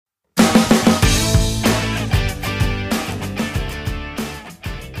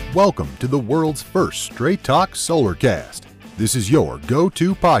Welcome to the world's first Straight Talk Solarcast. This is your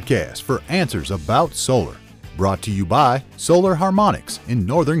go-to podcast for answers about solar. Brought to you by Solar Harmonics in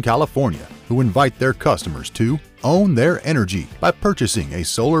Northern California, who invite their customers to own their energy by purchasing a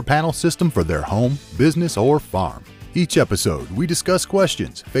solar panel system for their home, business, or farm. Each episode, we discuss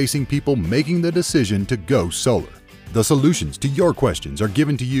questions facing people making the decision to go solar. The solutions to your questions are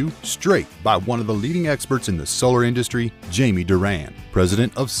given to you straight by one of the leading experts in the solar industry, Jamie Duran,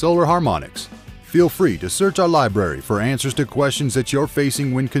 president of Solar Harmonics. Feel free to search our library for answers to questions that you're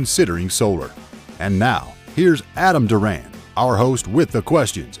facing when considering solar. And now, here's Adam Duran, our host with the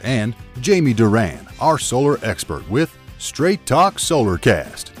questions, and Jamie Duran, our solar expert with Straight Talk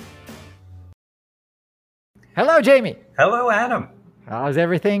Solarcast. Hello, Jamie. Hello, Adam. How's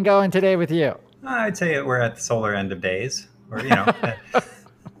everything going today with you? I'd say we're at the solar end of days. Or,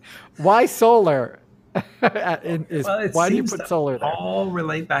 Why solar? Why do you put solar there? All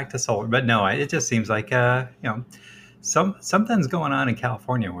relate back to solar, but no, it just seems like something's going on in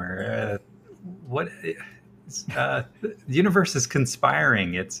California where the universe is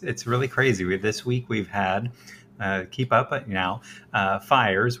conspiring. It's really crazy. This week we've had keep up now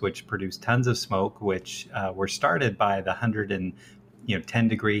fires, which produce tons of smoke, which were started by the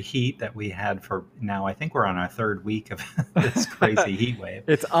 10-degree heat that we had for now. I think we're on our third week of this crazy heat wave.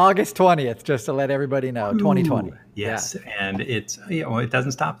 It's August 20th, just to let everybody know, 2020. Yes, yeah. And it's it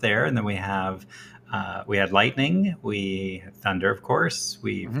doesn't stop there. And then we had lightning, we had thunder, of course.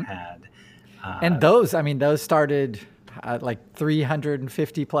 We've had and those started like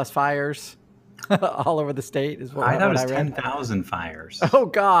 350 plus fires all over the state is what I thought. It was 10,000 fires. Oh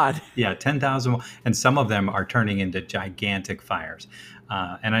God! Yeah, 10,000, and some of them are turning into gigantic fires.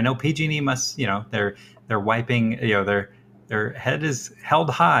 And I know PG&E must, they're wiping, their head is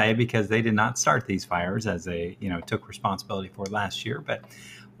held high because they did not start these fires as they, took responsibility for last year. But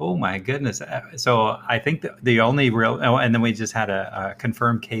oh my goodness! So I think the only real, and then we just had a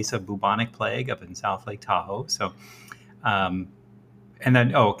confirmed case of bubonic plague up in South Lake Tahoe. So. And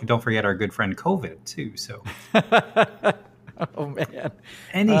then, don't forget our good friend COVID too. So, oh man.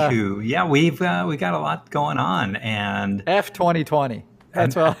 Anywho, we got a lot going on, and F 2020.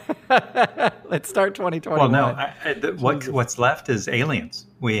 That's let's start 2021. Well, no, what's left is aliens.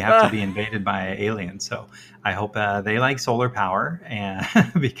 We have to be invaded by aliens. So I hope they like solar power, and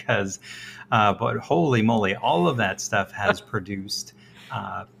because, but holy moly, all of that stuff has produced.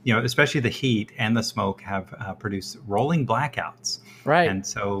 Especially the heat and the smoke have produced rolling blackouts. Right. And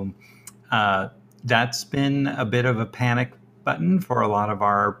so that's been a bit of a panic button for a lot of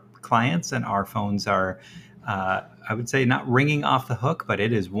our clients, and our phones are, I would say, not ringing off the hook, but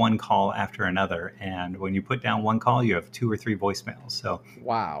it is one call after another. And when you put down one call, you have 2 or 3 voicemails. So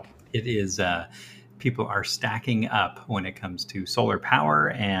wow, it is. People are stacking up when it comes to solar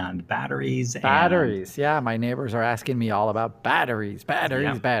power and batteries. Yeah. My neighbors are asking me all about batteries.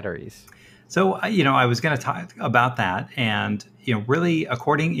 So, I was going to talk about that, and, really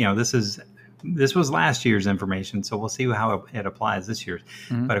according, this was last year's information, so we'll see how it applies this year.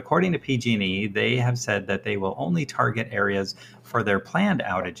 Mm-hmm. But according to PG&E, they have said that they will only target areas for their planned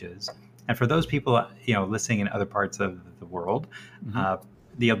outages. And for those people, listening in other parts of the world, mm-hmm.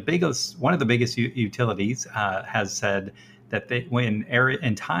 One of the biggest utilities has said that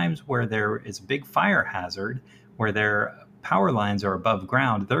in times where there is a big fire hazard, where their power lines are above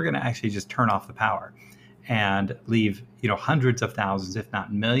ground, they're going to actually just turn off the power and leave hundreds of thousands, if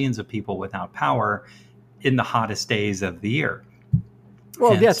not millions, of people without power in the hottest days of the year.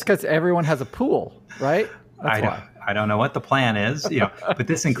 Well, yes, because everyone has a pool, right? I don't know what the plan is, but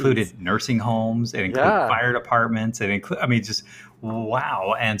this included nursing homes, it included fire departments, just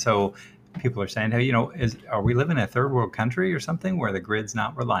wow. And so people are saying, hey, are we living in a third world country or something where the grid's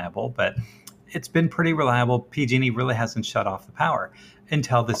not reliable? But it's been pretty reliable. PG&E really hasn't shut off the power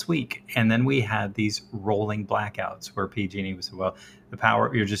until this week. And then we had these rolling blackouts where PG&E was, the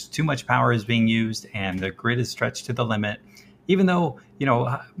power, just too much power is being used and the grid is stretched to the limit. Even though,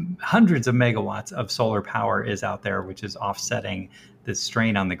 hundreds of megawatts of solar power is out there, which is offsetting this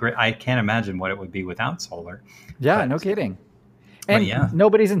strain on the grid. I can't imagine what it would be without solar. Yeah, no kidding. And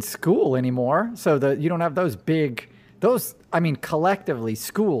nobody's in school anymore. So you don't have those big, collectively,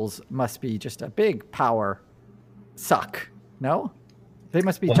 schools must be just a big power suck. No? They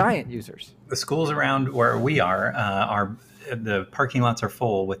must be giant users. The schools around where we are the parking lots are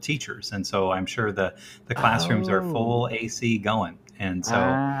full with teachers, and so I'm sure the classrooms are full AC going, and so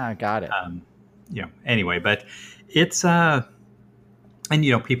got it. Anyway, but it's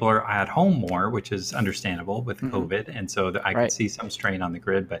people are at home more, which is understandable with COVID, and so I could see some strain on the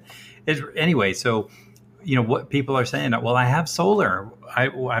grid. But anyway, so what people are saying, well, I have solar.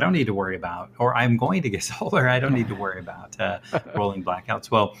 I don't need to worry about, or I'm going to get solar. I don't need to worry about rolling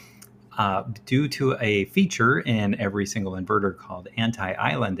blackouts. Well, due to a feature in every single inverter called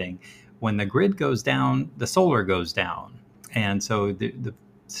anti-islanding, when the grid goes down, the solar goes down. And so the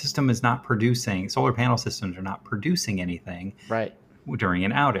system is not producing, solar panel systems are not producing anything during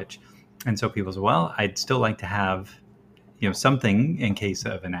an outage. And so people say, well, I'd still like to have, something in case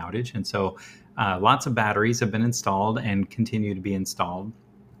of an outage. And so lots of batteries have been installed and continue to be installed.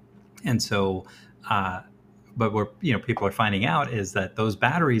 And so, but what people are finding out is that those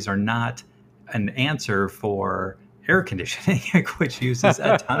batteries are not an answer for air conditioning, which uses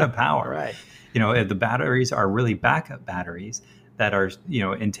a ton of power. Right. The batteries are really backup batteries that are,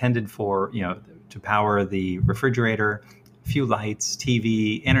 intended for, to power the refrigerator, a few lights,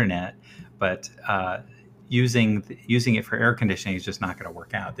 TV, internet, but using it for air conditioning is just not going to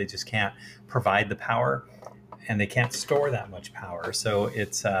work out. They just can't provide the power, and they can't store that much power. So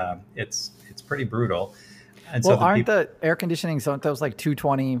it's pretty brutal. And well, aren't the air conditionings, aren't those like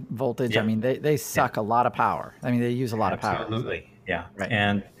 220 voltage? Yeah. I mean, they suck a lot of power. I mean, they use a lot of power. Absolutely, yeah. Right.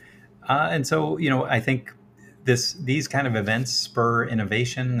 And so, I think these kind of events spur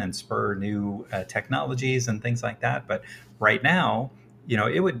innovation and spur new technologies and things like that. But right now,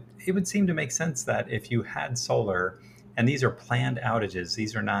 it would seem to make sense that if you had solar, and these are planned outages,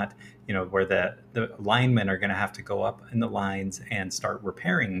 these are not, where the linemen are going to have to go up in the lines and start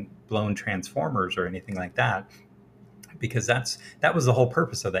repairing blown transformers or anything like that, because that was the whole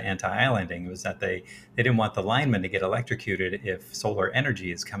purpose of the anti-islanding, was that they didn't want the linemen to get electrocuted if solar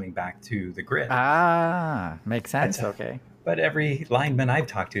energy is coming back to the grid. Makes sense. Okay. But every lineman I've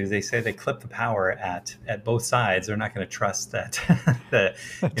talked to, they say they clip the power at both sides. They're not going to trust that.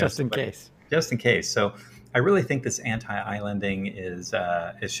 Just in case. Just in case. So I really think this anti-islanding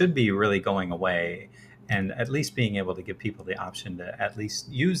it should be really going away, and at least being able to give people the option to at least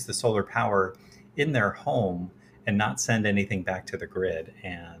use the solar power in their home and not send anything back to the grid.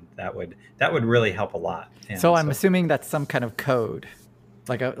 And that would really help a lot. And so I'm assuming that's some kind of code,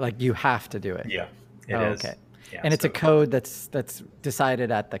 like you have to do it. Yeah, it is. Okay. Yeah, and it's a code that's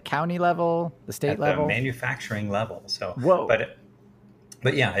decided at the county level, the state level, the manufacturing level. So, whoa.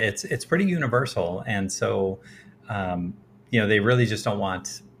 But yeah, it's pretty universal. And so, they really just don't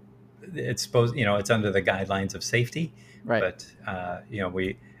want, it's supposed, it's under the guidelines of safety. Right. But,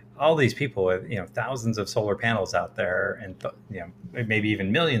 all these people with, thousands of solar panels out there, and, maybe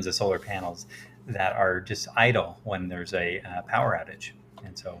even millions of solar panels that are just idle when there's a power outage.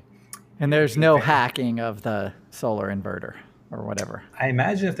 And so, and there's no hacking of the solar inverter or whatever. I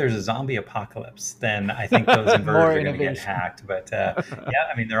imagine if there's a zombie apocalypse, then I think those inverters are going to get hacked. But yeah,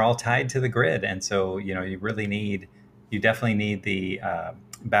 I mean, they're all tied to the grid. And so, you definitely need the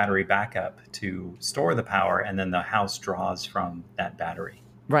battery backup to store the power, and then the house draws from that battery.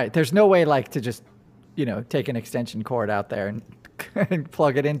 Right. There's no way to just, take an extension cord out there and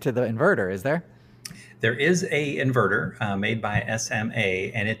plug it into the inverter, is there? There is a inverter made by SMA,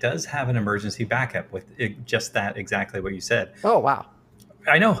 and it does have an emergency backup with just that, exactly what you said. Oh, wow.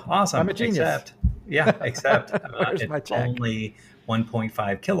 I know. Awesome. I'm a genius. Except Where's my it's check? only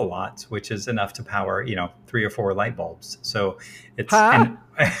 1.5 kilowatts, which is enough to power, 3 or 4 light bulbs. So it's and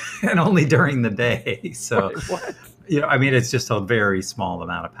only during the day. So, Wait, what? It's just a very small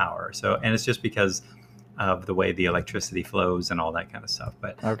amount of power. So, and it's just because of the way the electricity flows and all that kind of stuff.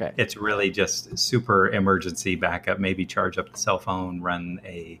 But It's really just super emergency backup, maybe charge up the cell phone, run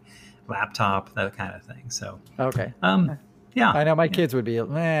a laptop, that kind of thing. So, yeah. I know my kids would be,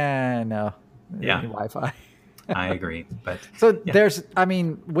 no. Yeah. Wi-Fi. I agree. But so there's,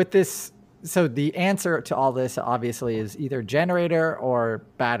 with this, so the answer to all this obviously is either generator or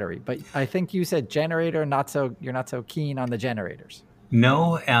battery. But I think you said generator, you're not so keen on the generators.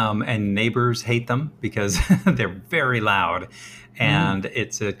 No, and neighbors hate them because they're very loud, and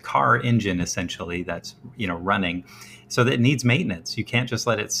it's a car engine essentially that's running, so that it needs maintenance. You can't just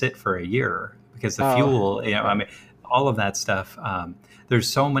let it sit for a year because the fuel, all of that stuff. There's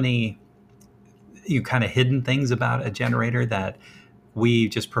so many kind of hidden things about a generator that we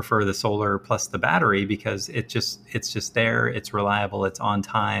just prefer the solar plus the battery because it's just there, it's reliable, it's on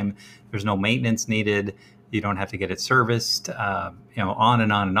time. There's no maintenance needed. You don't have to get it serviced, on and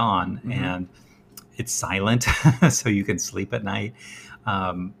on and on. Mm-hmm. And it's silent, so you can sleep at night.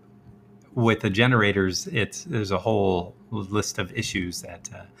 With the generators, there's a whole list of issues that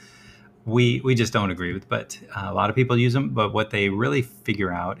we just don't agree with. But a lot of people use them. But what they really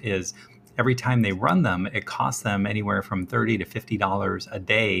figure out is every time they run them, it costs them anywhere from $30 to $50 a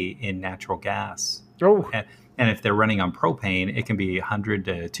day in natural gas. Oh. And if they're running on propane, it can be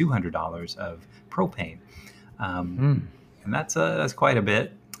 $100 to $200 of propane. And that's quite a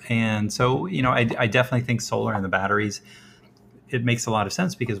bit. And so, I definitely think solar and the batteries, it makes a lot of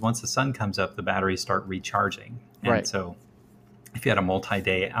sense because once the sun comes up, the batteries start recharging. And so if you had a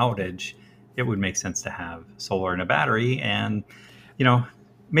multi-day outage, it would make sense to have solar and a battery. And,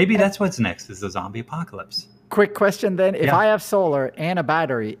 maybe that's what's next is the zombie apocalypse. Quick question then. If I have solar and a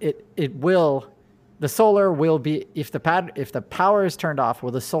battery, the solar will be, if the power is turned off,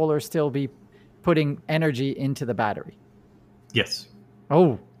 will the solar still be putting energy into the battery? Yes.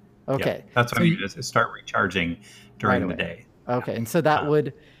 Oh, okay. Yeah, that's what I mean. Is start recharging during the day. Okay. And so that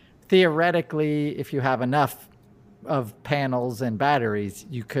would theoretically, if you have enough of panels and batteries,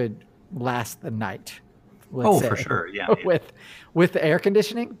 you could last the night. For sure. Yeah. With the air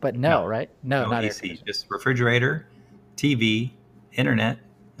conditioning, but right? No, not AC. Just refrigerator, TV, internet,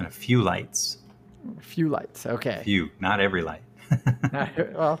 and a few lights. A few lights. Okay. Few, not every light.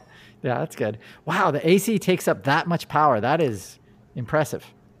 Well, yeah, that's good. Wow, the AC takes up that much power. That is impressive.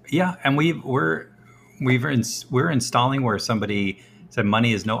 Yeah, and we're installing where somebody said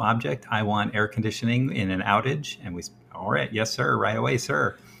money is no object. I want air conditioning in an outage, and all right, yes sir, right away,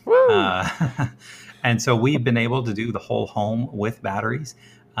 sir. Woo! And so we've been able to do the whole home with batteries,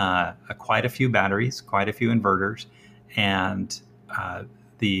 quite a few batteries, quite a few inverters, and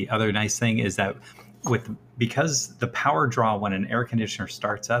the other nice thing is that because the power draw when an air conditioner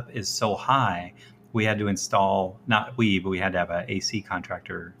starts up is so high, we had to install, but we had to have an AC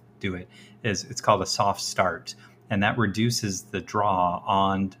contractor do it. It's called a soft start. And that reduces the draw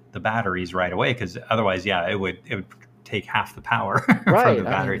on the batteries right away. Because otherwise, it would take half the power from the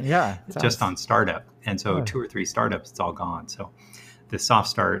battery just on startup. And so 2 or 3 startups, it's all gone. So the soft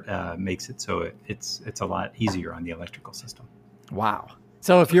start makes it so it's a lot easier on the electrical system. Wow.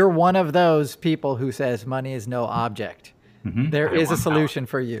 So if you're one of those people who says money is no object, there is a solution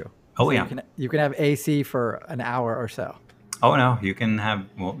for you. Oh, so yeah. You can have AC for an hour or so. Oh, no. You can have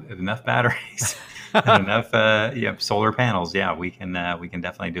enough batteries and enough solar panels. Yeah, we can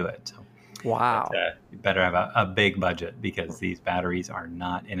definitely do it. So, wow. But, you better have a big budget because these batteries are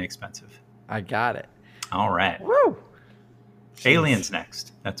not inexpensive. I got it. All right. Woo! Aliens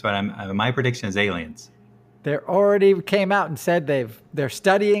next. That's what my prediction is aliens. They already came out and said they're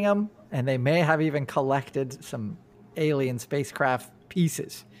studying them, and they may have even collected some alien spacecraft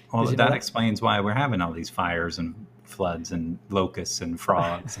pieces. Well, that explains why we're having all these fires and floods and locusts and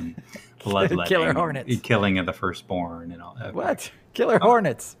frogs and bloodletting, killer hornets, killing of the firstborn, and all that. What? Killer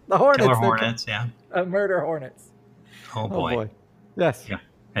hornets? The hornets? Killer hornets, yeah. Murder hornets. Oh boy. Yes. Yeah,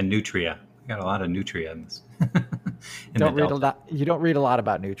 and nutria. We got a lot of nutria in this. You don't read a lot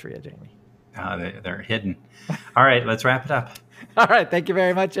about nutria, Jamie. They're hidden. All right, let's wrap it up. All right, thank you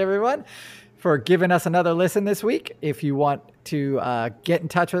very much, everyone, for giving us another listen this week. If you want to get in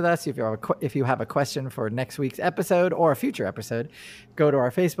touch with us, if you have a question for next week's episode or a future episode, go to our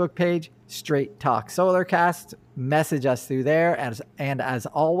Facebook page, Straight Talk Solarcast. Message us through there. And as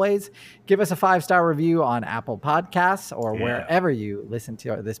always, give us a 5-star review on Apple Podcasts or wherever you listen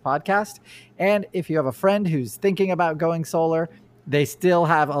to this podcast. And if you have a friend who's thinking about going solar, they still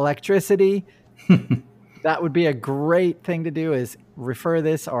have electricity, that would be a great thing to do, is refer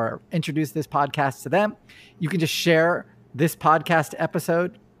this or introduce this podcast to them. You can just share this podcast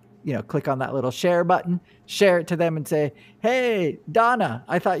episode, click on that little share button, share it to them and say, hey, Donna,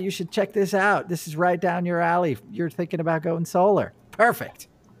 I thought you should check this out. This is right down your alley. You're thinking about going solar. Perfect.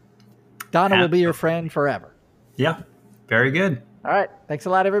 Donna will be your friend forever. Yeah, very good. All right. Thanks a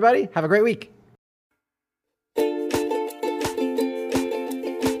lot, everybody. Have a great week.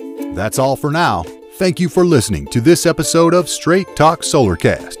 That's all for now. Thank you for listening to this episode of Straight Talk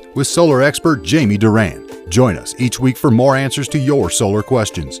Solarcast with solar expert Jamie Duran. Join us each week for more answers to your solar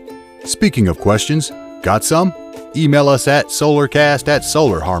questions. Speaking of questions, got some? Email us at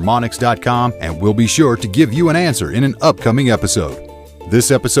solarcast@solarharmonics.com and we'll be sure to give you an answer in an upcoming episode. This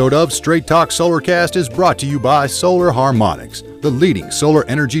episode of Straight Talk Solarcast is brought to you by Solar Harmonics, the leading solar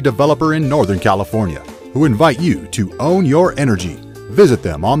energy developer in Northern California, who invite you to own your energy. Visit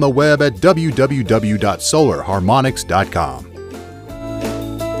them on the web at www.solarharmonics.com.